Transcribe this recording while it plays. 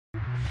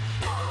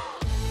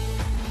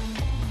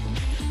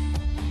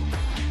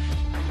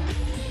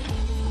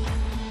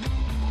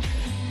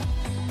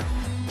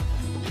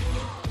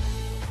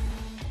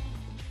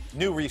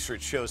New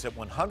research shows that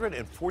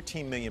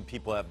 114 million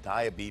people have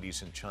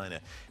diabetes in China,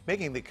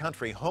 making the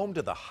country home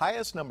to the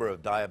highest number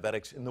of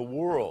diabetics in the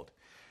world.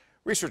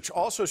 Research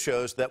also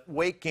shows that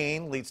weight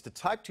gain leads to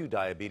type 2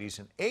 diabetes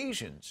in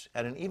Asians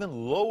at an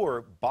even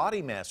lower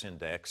body mass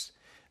index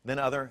than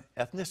other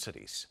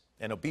ethnicities.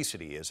 And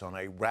obesity is on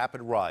a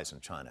rapid rise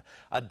in China,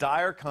 a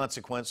dire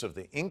consequence of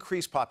the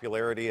increased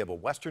popularity of a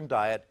Western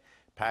diet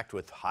packed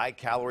with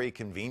high-calorie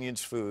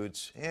convenience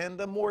foods and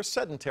a more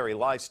sedentary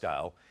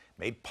lifestyle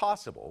made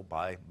possible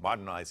by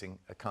modernizing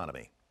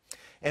economy.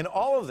 And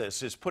all of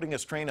this is putting a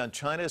strain on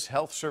China's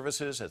health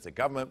services as the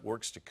government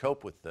works to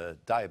cope with the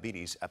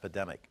diabetes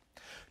epidemic.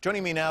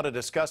 Joining me now to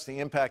discuss the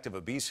impact of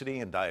obesity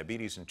and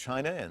diabetes in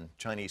China and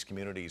Chinese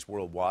communities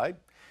worldwide,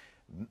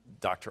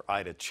 Dr.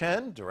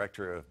 Chen,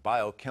 Director of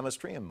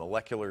Biochemistry and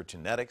Molecular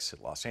Genetics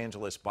at Los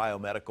Angeles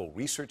Biomedical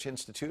Research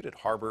Institute at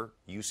Harbor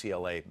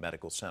UCLA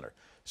Medical Center.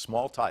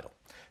 Small title.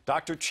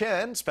 Dr.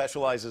 Chen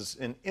specializes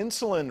in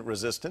insulin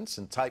resistance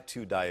and type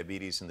 2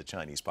 diabetes in the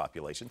Chinese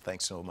population.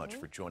 Thanks so much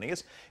for joining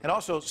us. And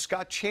also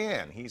Scott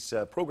Chan. He's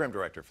Program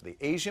Director for the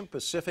Asian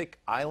Pacific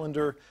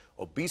Islander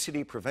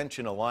Obesity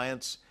Prevention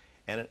Alliance,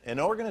 and an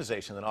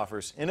organization that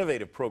offers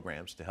innovative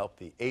programs to help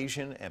the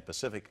Asian and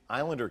Pacific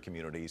Islander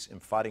communities in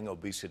fighting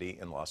obesity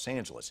in Los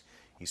Angeles.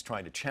 He's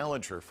trying to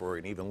challenge her for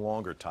an even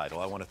longer title.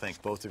 I want to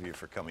thank both of you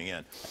for coming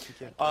in.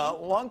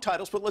 Long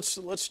titles, but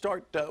let's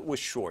start with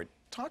short.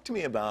 Talk to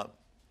me about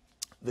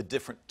the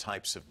different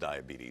types of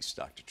diabetes,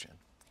 Dr. Chen.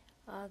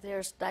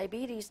 There's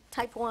diabetes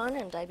type 1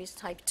 and diabetes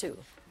type 2.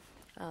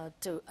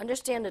 To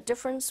understand the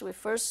difference, we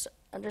first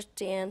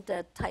understand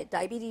that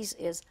diabetes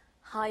is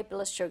high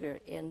blood sugar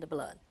in the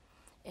blood.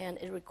 And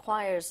it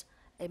requires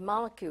a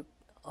molecule,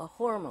 a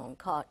hormone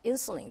called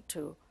insulin,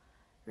 to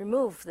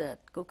remove the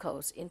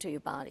glucose into your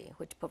body,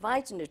 which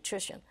provides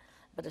nutrition,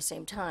 but at the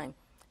same time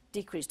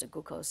decrease the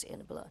glucose in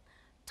the blood.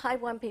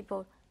 Type 1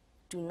 people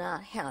do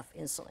not have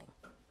insulin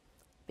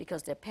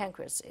because their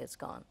pancreas is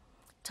gone.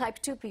 Type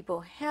 2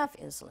 people have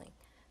insulin,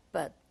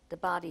 but the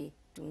body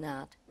do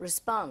not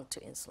respond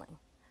to insulin.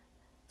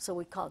 So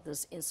we call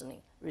this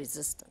insulin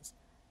resistance.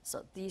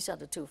 So these are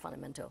the two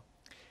fundamental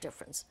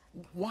difference.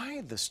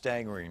 Why the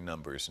staggering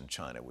numbers in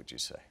China, would you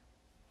say?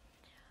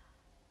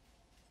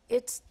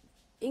 It's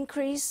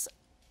increase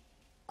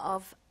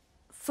of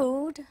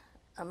food,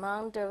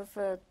 amount of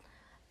the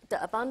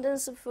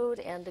abundance of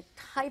food and the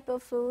type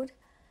of food,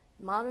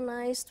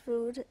 modernized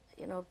food.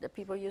 You know, the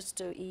people used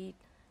to eat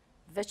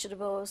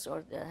vegetables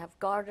or they have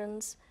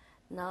gardens.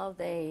 Now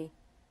they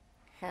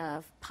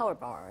have power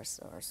bars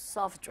or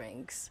soft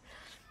drinks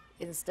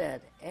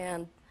instead.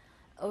 And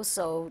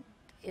also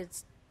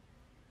it's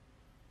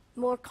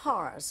more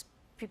cars.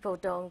 People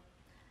don't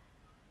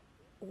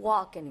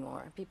walk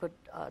anymore. People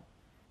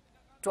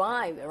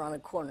drive around a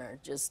corner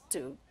just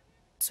to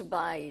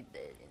buy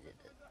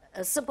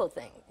a simple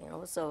thing, you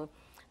know. So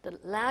the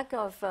lack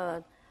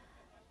of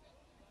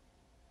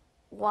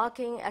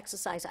walking,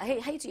 exercise, I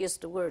hate to use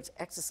the word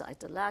exercise,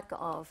 the lack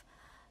of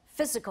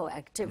physical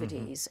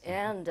activities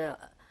and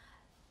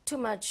too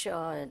much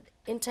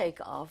intake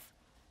of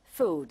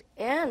food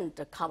and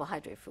the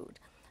carbohydrate food.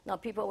 Now,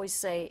 people always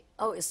say,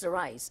 oh, it's the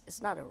rice.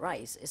 It's not a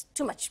rice. It's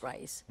too much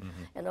rice.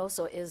 And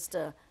also, it's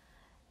the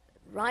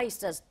rice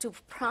that's too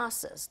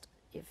processed.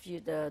 If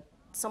you,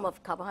 some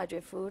of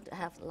carbohydrate food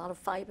have a lot of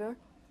fiber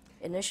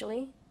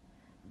initially,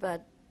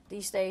 but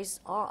these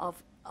days, all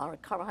of our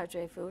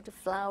carbohydrate food,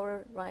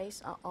 flour,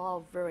 rice, are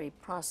all very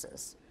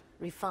processed,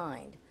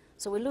 refined.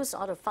 So we lose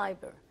all the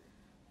fiber,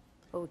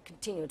 but we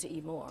continue to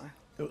eat more.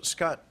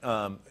 Scott,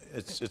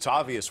 it's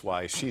obvious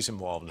why she's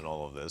involved in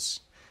all of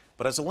this.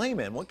 But as a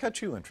layman, what got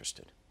you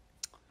interested?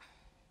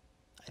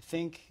 I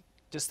think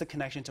just the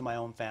connection to my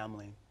own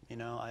family. You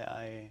know,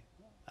 I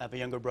have a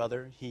younger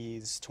brother.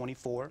 He's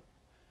 24.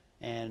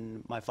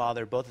 And my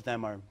father, both of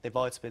them they've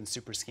always been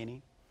super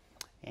skinny.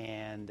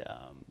 And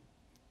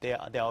they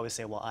always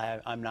say, well,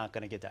 I'm not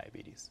going to get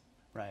diabetes,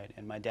 right?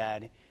 And my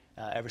dad,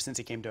 ever since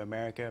he came to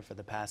America for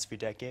the past few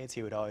decades,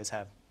 he would always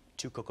have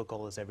 2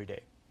 Coca-Colas every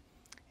day.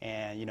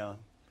 And, you know,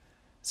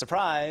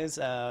 surprise,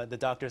 the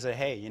doctor said,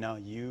 hey, you know,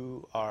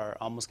 you are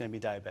almost going to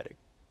be diabetic.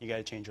 You got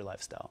to change your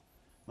lifestyle.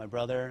 My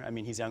brother, I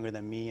mean, he's younger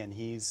than me, and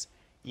he's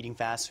eating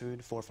fast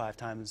food 4 or 5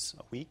 times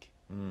a week.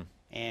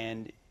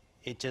 And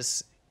it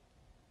just,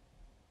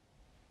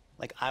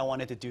 like, I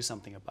wanted to do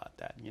something about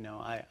that. You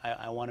know,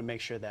 I want to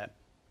make sure that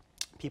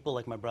people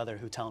like my brother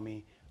who tell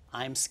me,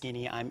 I'm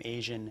skinny, I'm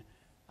Asian,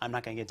 I'm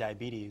not going to get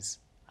diabetes,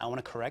 I want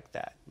to correct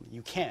that.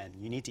 You can.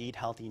 You need to eat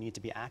healthy. You need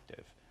to be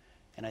active.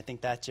 And I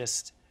think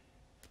that's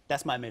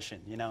my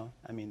mission, you know?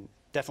 I mean,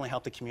 definitely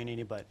help the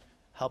community, but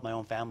help my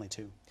own family,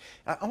 too.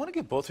 I want to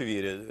get both of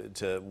you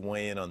to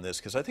weigh in on this,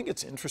 because I think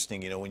it's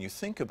interesting, you know, when you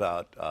think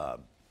about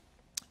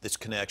this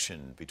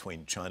connection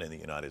between China and the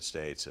United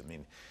States. I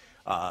mean,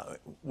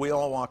 we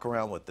all walk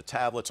around with the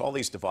tablets, all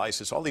these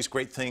devices, all these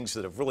great things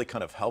that have really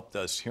kind of helped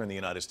us here in the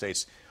United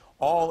States,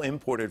 all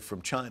imported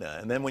from China.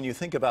 And then when you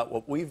think about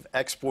what we've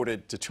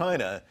exported to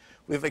China,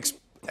 we've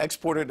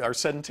exported our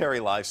sedentary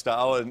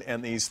lifestyle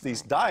and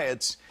these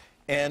diets.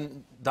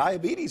 and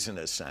diabetes in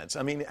a sense.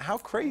 I mean, how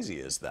crazy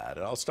is that?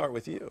 And I'll start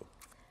with you.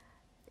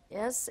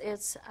 Yes,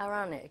 it's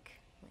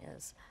ironic,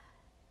 yes.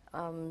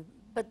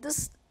 But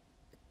this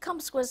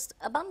comes with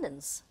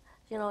abundance.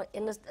 You know,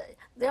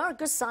 there are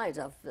good sides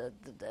of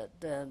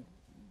the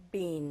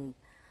being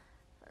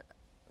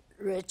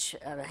rich,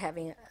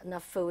 having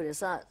enough food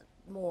is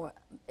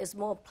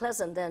more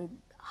pleasant than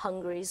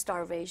hungry,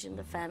 starvation,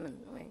 the famine.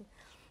 Right?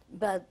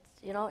 But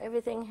you know,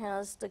 everything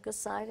has the good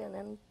side, and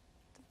then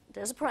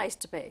there's a price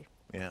to pay.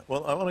 Yeah,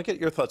 well, I want to get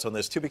your thoughts on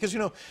this too, because, you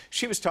know,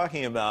 she was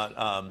talking about,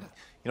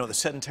 you know, the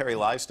sedentary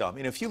lifestyle. I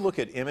mean, if you look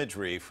at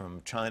imagery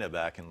from China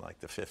back in like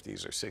the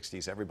 50s or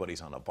 60s,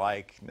 everybody's on a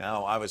bike.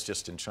 Now, I was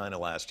just in China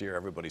last year,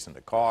 everybody's in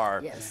the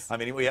car. Yes. I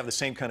mean, we have the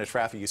same kind of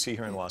traffic you see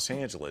here in Los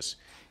Angeles.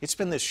 It's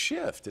been this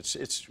shift.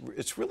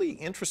 It's really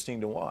interesting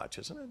to watch,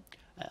 isn't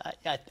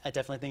it? I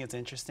definitely think it's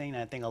interesting.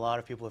 I think a lot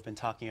of people have been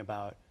talking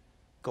about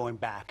going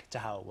back to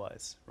how it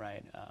was,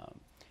 right?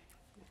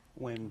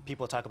 When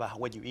people talk about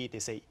what you eat, they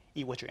say,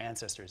 eat what your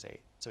ancestors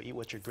ate. So eat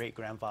what your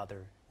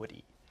great-grandfather would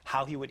eat,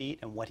 how he would eat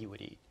and what he would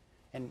eat.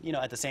 And, you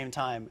know, at the same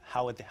time,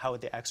 how would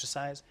they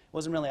exercise? It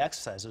wasn't really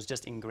exercise. It was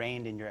just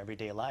ingrained in your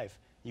everyday life.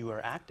 You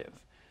were active.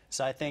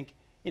 So I think,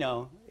 you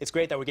know, it's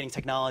great that we're getting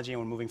technology and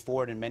we're moving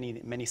forward in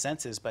many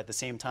senses, but at the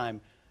same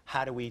time,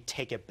 how do we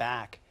take it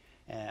back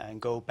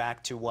and go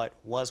back to what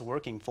was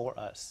working for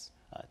us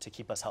to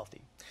keep us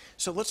healthy?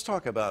 So let's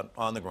talk about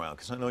on the ground,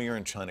 because I know you're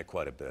in China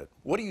quite a bit.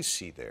 What do you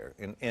see there?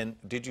 And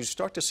did you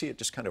start to see it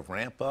just kind of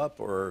ramp up,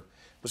 or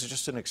was it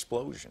just an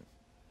explosion?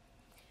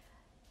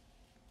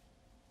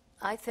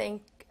 I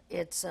think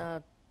it's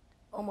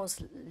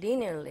almost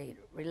linearly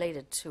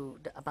related to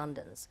the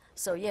abundance.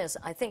 So yes,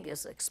 I think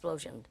it's an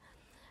explosion,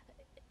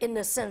 in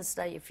the sense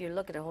that if you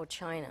look at the whole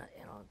China,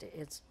 you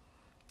know,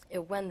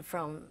 it went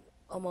from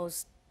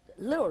almost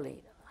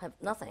literally have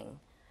nothing,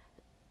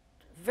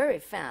 very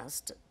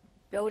fast,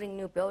 building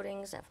new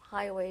buildings, have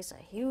highways, have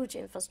huge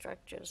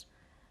infrastructures,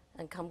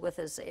 and come with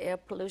its air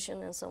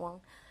pollution and so on.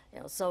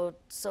 You know, so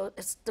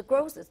the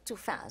growth is too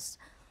fast.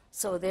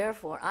 So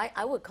therefore,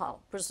 I would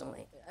call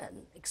personally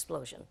an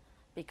explosion,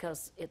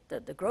 because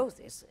the growth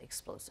is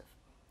explosive.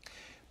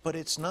 But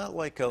it's not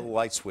like a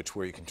light switch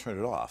where you can turn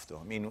it off, though.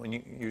 I mean, when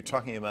you're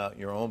talking about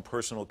your own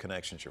personal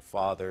connections, your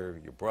father,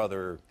 your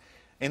brother,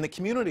 and the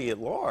community at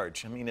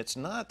large, I mean, it's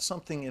not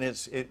something,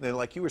 and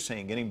like you were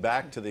saying, getting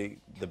back to the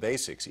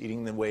basics,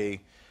 eating the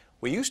way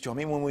we used to. I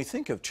mean, when we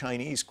think of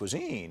Chinese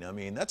cuisine, I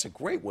mean, that's a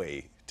great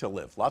way to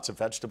live. Lots of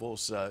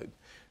vegetables,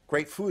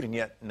 great food, and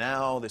yet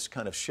now this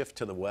kind of shift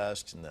to the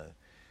West and the,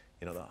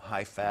 you know, the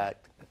high-fat,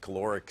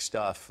 caloric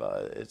stuff,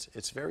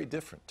 it's very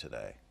different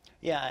today.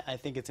 Yeah, I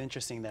think it's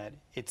interesting that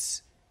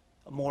it's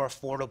more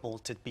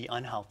affordable to be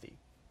unhealthy,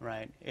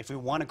 right? If we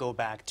want to go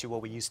back to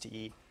what we used to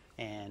eat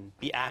and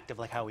be active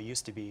like how we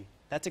used to be,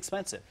 that's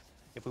expensive.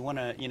 If we want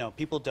to, you know,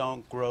 people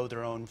don't grow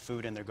their own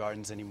food in their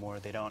gardens anymore.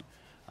 They don't,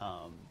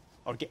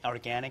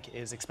 organic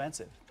is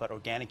expensive, but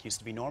organic used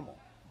to be normal,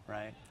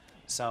 right?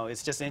 So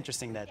it's just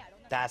interesting that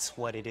that's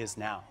what it is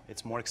now.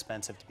 It's more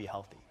expensive to be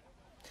healthy.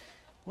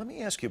 Let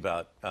me ask you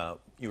about,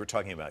 you were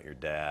talking about your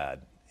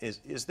dad.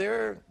 Is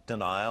there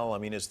denial? I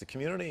mean, is the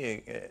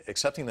community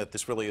accepting that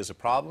this really is a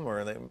problem,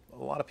 or are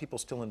a lot of people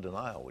still in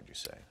denial, would you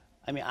say?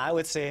 I mean, I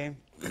would say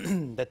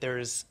that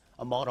there's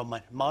a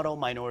model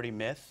minority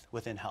myth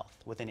within health,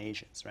 within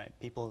Asians, right?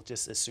 People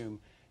just assume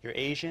you're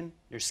Asian,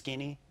 you're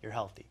skinny, you're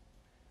healthy.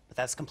 But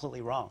that's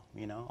completely wrong,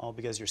 you know? All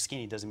because you're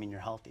skinny doesn't mean you're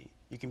healthy.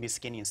 You can be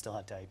skinny and still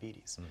have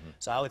diabetes.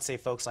 So I would say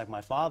folks like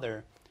my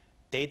father,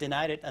 they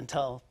denied it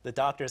until the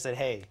doctor said,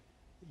 hey,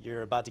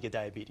 you're about to get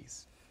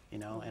diabetes, you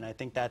know? And I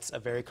think that's a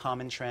very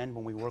common trend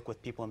when we work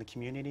with people in the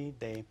community.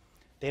 They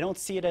don't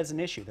see it as an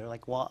issue. They're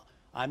like, well,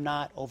 I'm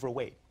not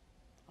overweight.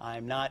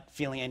 I'm not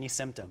feeling any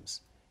symptoms.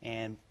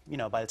 And, you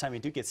know, by the time you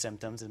do get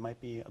symptoms, it might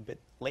be a bit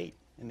late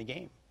in the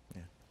game.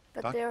 Yeah.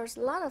 But there's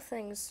a lot of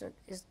things that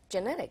is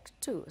genetic,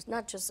 too. It's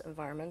not just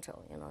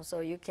environmental, you know. So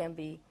you can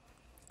be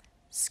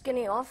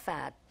skinny or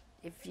fat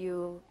if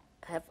you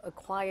have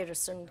acquired a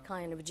certain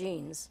kind of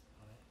genes.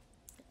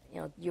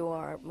 You know, you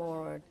are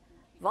more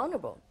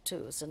vulnerable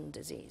to certain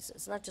disease.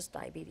 It's not just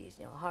diabetes,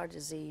 you know, heart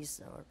disease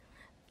or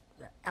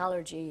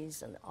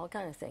allergies and all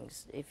kinds of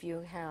things. If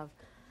you have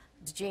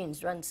the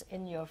genes runs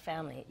in your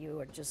family,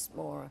 you are just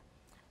more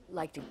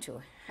likely to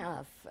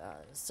have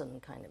certain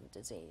kind of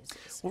disease.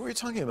 What were you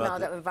talking about?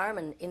 Now, the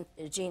environment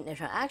gene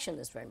interaction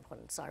is very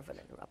important. Sorry for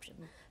the interruption.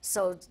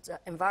 So the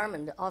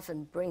environment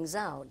often brings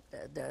out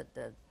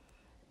the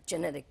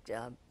genetic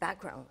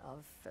background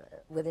of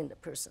within the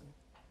person.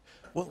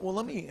 Well,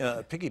 let me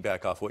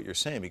piggyback off what you're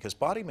saying, because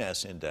body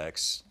mass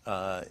index,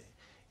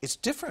 it's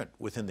different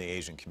within the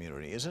Asian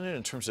community, isn't it,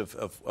 in terms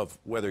of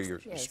whether you're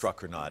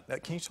struck or not?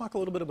 Can you talk a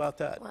little bit about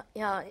that? Well,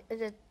 yeah,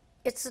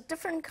 it's a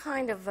different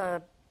kind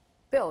of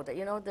build.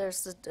 You know,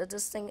 there's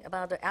this thing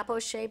about the apple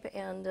shape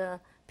and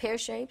pear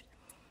shape.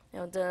 You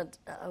know, the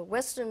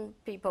Western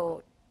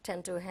people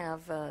tend to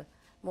have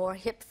more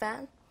hip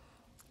fat,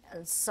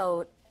 and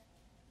so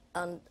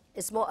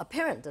it's more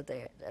apparent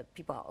that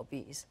people are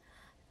obese.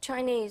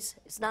 Chinese,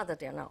 it's not that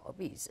they're not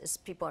obese, it's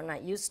people are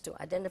not used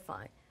to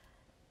identify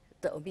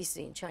the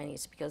obesity in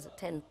Chinese because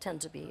it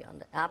tend to be on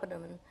the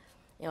abdomen,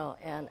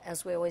 and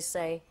as we always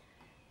say,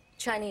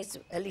 Chinese,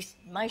 at least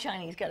my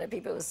Chinese kind of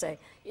people would say,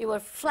 you were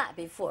flat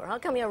before, how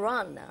come you're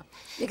round now?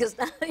 Because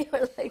now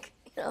you're like,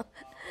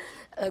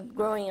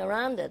 growing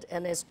around it,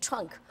 and it's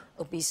trunk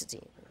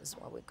obesity is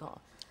what we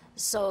call.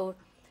 So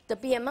the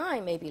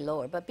BMI may be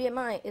lower, but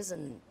BMI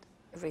isn't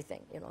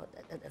everything,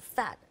 the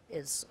fat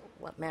is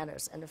what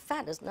matters, and the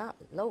fat is not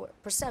lower.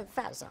 Percent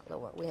fat is not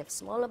lower. We have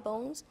smaller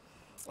bones,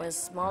 we have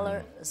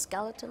smaller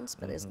skeletons,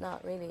 but it's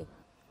not really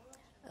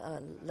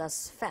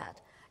less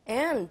fat.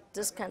 And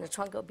this kind of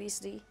trunk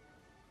obesity,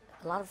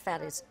 a lot of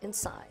fat is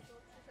inside.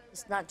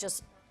 It's not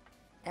just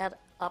at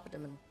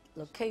abdomen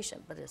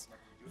location, but it's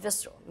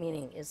visceral,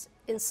 meaning it's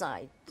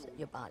inside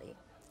your body,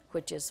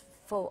 which is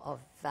full of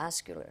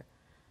vascular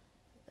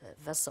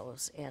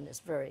vessels, and it's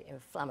very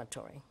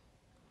inflammatory.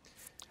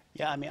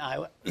 Yeah, I mean,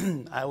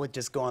 I would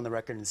just go on the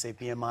record and say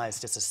BMI is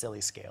just a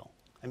silly scale.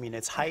 I mean,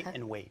 it's height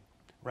and weight,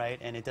 right?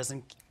 And it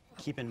doesn't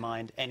keep in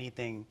mind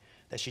anything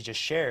that she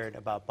just shared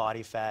about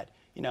body fat.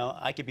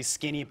 I could be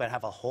skinny but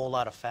have a whole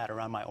lot of fat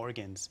around my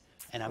organs,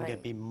 and I'm going to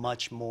be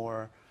much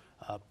more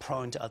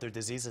prone to other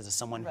diseases as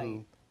someone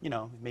who,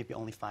 maybe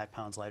only 5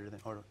 pounds lighter than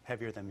or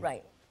heavier than me.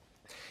 Right.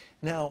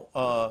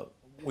 Now,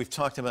 we've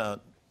talked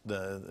about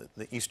the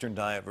Eastern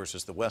diet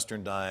versus the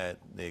Western diet,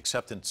 the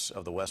acceptance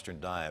of the Western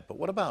diet, but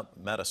what about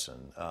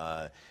medicine?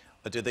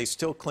 Do they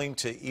still cling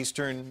to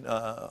Eastern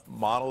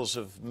models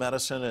of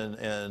medicine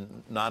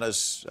and not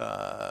as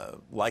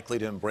likely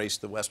to embrace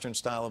the Western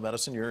style of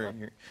medicine?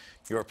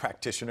 You're a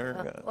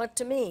practitioner. Well,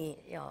 to me,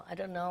 I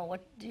don't know,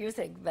 what do you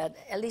think? But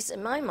at least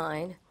in my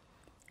mind,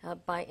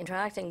 by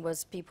interacting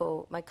with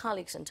people, my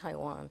colleagues in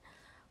Taiwan,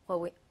 what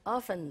we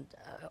often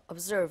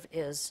observe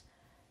is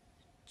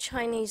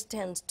Chinese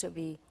tends to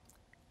be,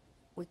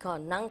 we call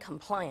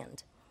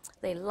non-compliant.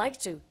 They like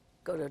to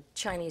go to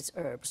Chinese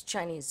herbs,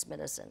 Chinese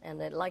medicine, and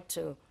they like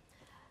to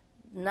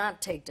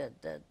not take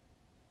the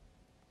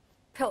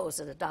pills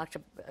that the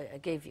doctor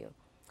gave you.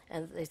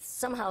 And they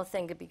somehow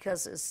think that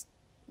because it's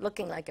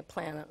looking like a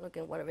plant,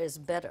 looking whatever is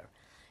better.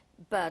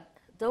 But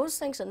those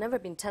things have never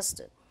been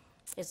tested.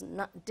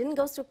 Didn't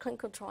go through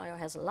clinical trial,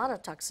 has a lot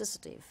of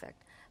toxicity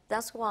effect.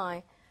 That's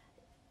why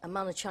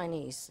among the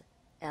Chinese,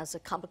 as a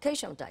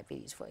complication of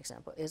diabetes, for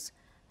example, is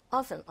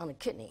often on the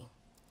kidney.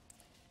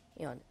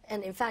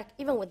 And in fact,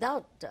 even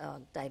without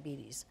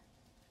diabetes,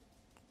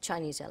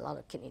 Chinese have a lot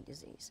of kidney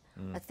disease.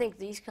 I think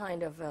these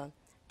kind of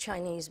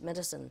Chinese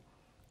medicine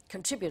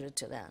contributed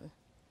to that.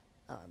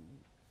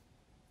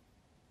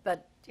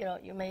 But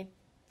you may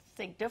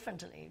think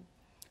differently.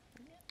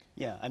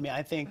 Yeah, I mean,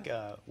 I think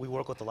we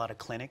work with a lot of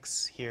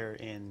clinics here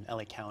in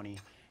LA County,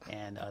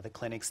 and the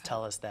clinics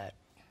tell us that,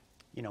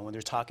 when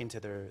they're talking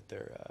to their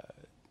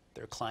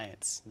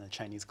clients, the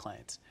Chinese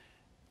clients,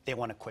 they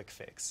want a quick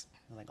fix.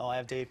 They're like, oh, I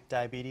have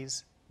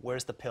diabetes.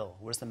 Where's the pill?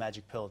 Where's the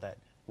magic pill that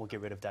will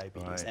get rid of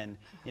diabetes? Right.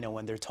 And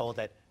when they're told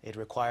that it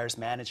requires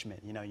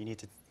management, you need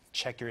to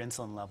check your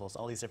insulin levels,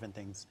 all these different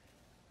things,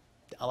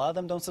 a lot of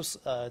them don't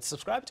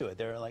subscribe to it.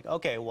 They're like,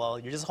 okay, well,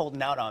 you're just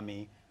holding out on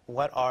me.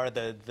 What are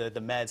the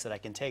meds that I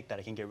can take that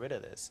I can get rid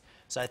of this?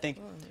 So I think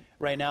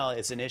right now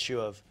it's an issue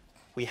of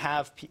we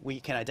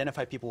can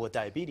identify people with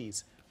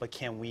diabetes, but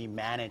can we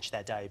manage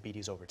that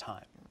diabetes over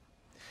time?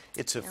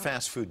 It's a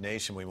fast food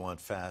nation. We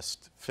want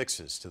fast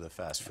fixes to the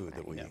fast food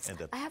that we end up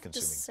consuming. I have to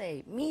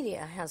say,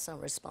 media has some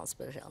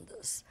responsibility on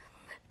this,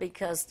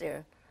 because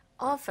there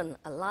are often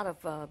a lot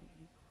of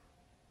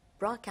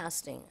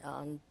broadcasting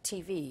on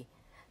TV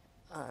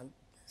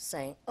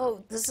saying,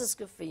 oh, this is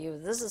good for you,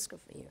 this is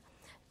good for you.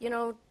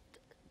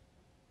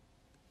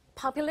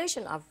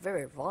 Population are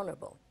very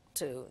vulnerable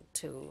to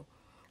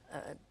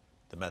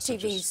the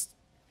messages. TV's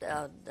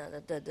the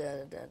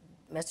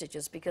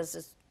messages, because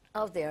it's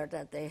out there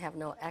that they have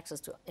no access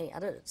to any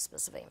other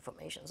specific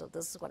information. So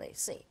this is what they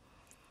see.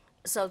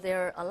 So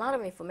there are a lot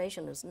of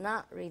information that's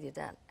not really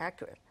that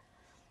accurate,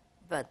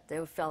 but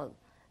they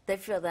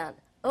feel that,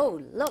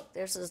 oh, look,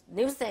 there's this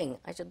new thing,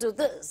 I should do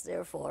this,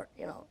 therefore,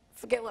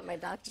 forget what my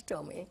doctor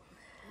told me.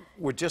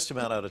 We're just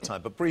about out of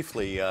time, but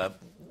briefly,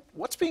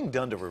 what's being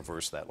done to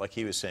reverse that? Like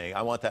he was saying,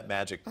 I want that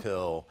magic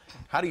pill.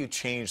 How do you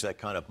change that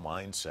kind of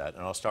mindset? And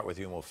I'll start with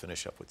you and we'll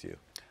finish up with you.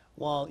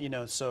 Well,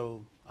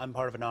 so I'm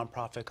part of a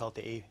nonprofit called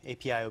the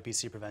API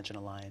Obesity Prevention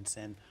Alliance,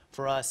 and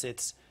for us,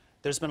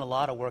 there's been a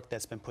lot of work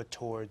that's been put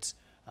towards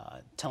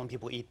telling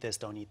people eat this,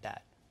 don't eat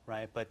that,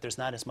 right? But there's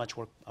not as much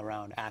work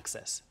around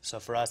access. So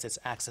for us, it's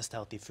access to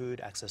healthy food,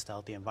 access to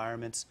healthy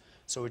environments.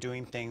 So we're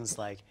doing things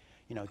like,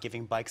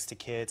 giving bikes to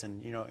kids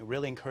and,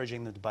 really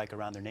encouraging them to bike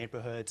around their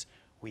neighborhoods.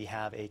 We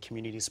have a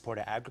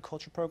community-supported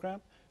agriculture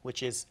program,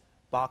 which is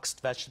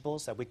boxed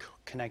vegetables that we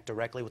connect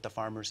directly with the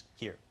farmers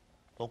here,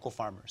 local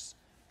farmers.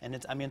 And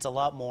it's a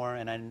lot more,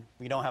 and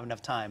we don't have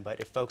enough time,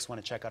 but if folks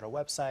want to check out our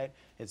website,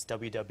 it's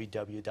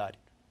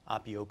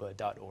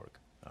www.apioba.org.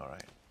 All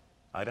right.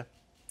 Ida?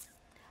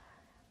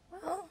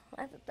 Well,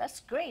 that's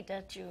great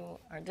that you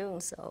are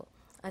doing so.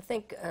 I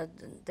think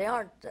there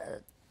are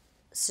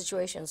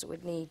situations, we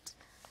need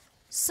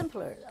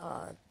simpler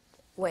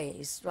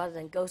ways rather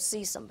than go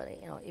see somebody.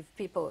 You know,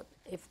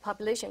 if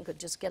population could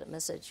just get a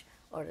message,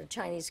 or the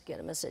Chinese get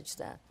a message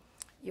that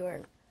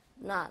you're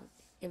not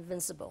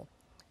invincible,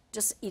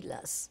 just eat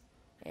less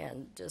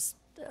and just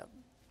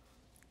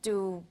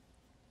do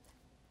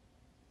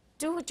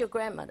what your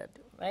grandmother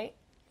do, right?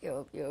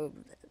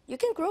 You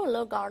can grow a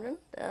little garden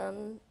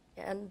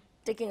and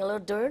digging a little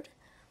dirt,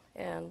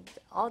 and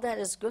all that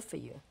is good for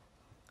you.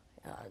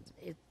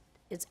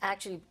 It's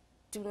actually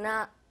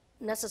not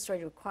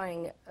necessarily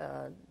requiring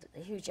a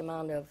huge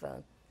amount of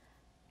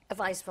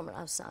advice from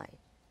outside.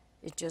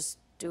 You just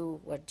do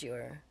what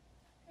your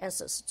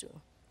ancestors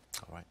do.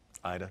 All right.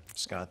 Ida,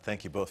 Scott,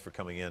 thank you both for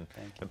coming in.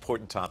 Thank you.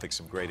 Important topics,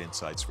 some great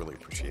insights. Really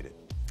appreciate it.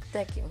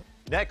 Thank you.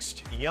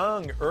 Next,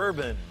 young,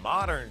 urban,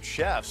 modern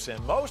chefs,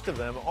 and most of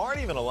them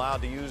aren't even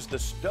allowed to use the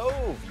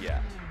stove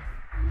yet.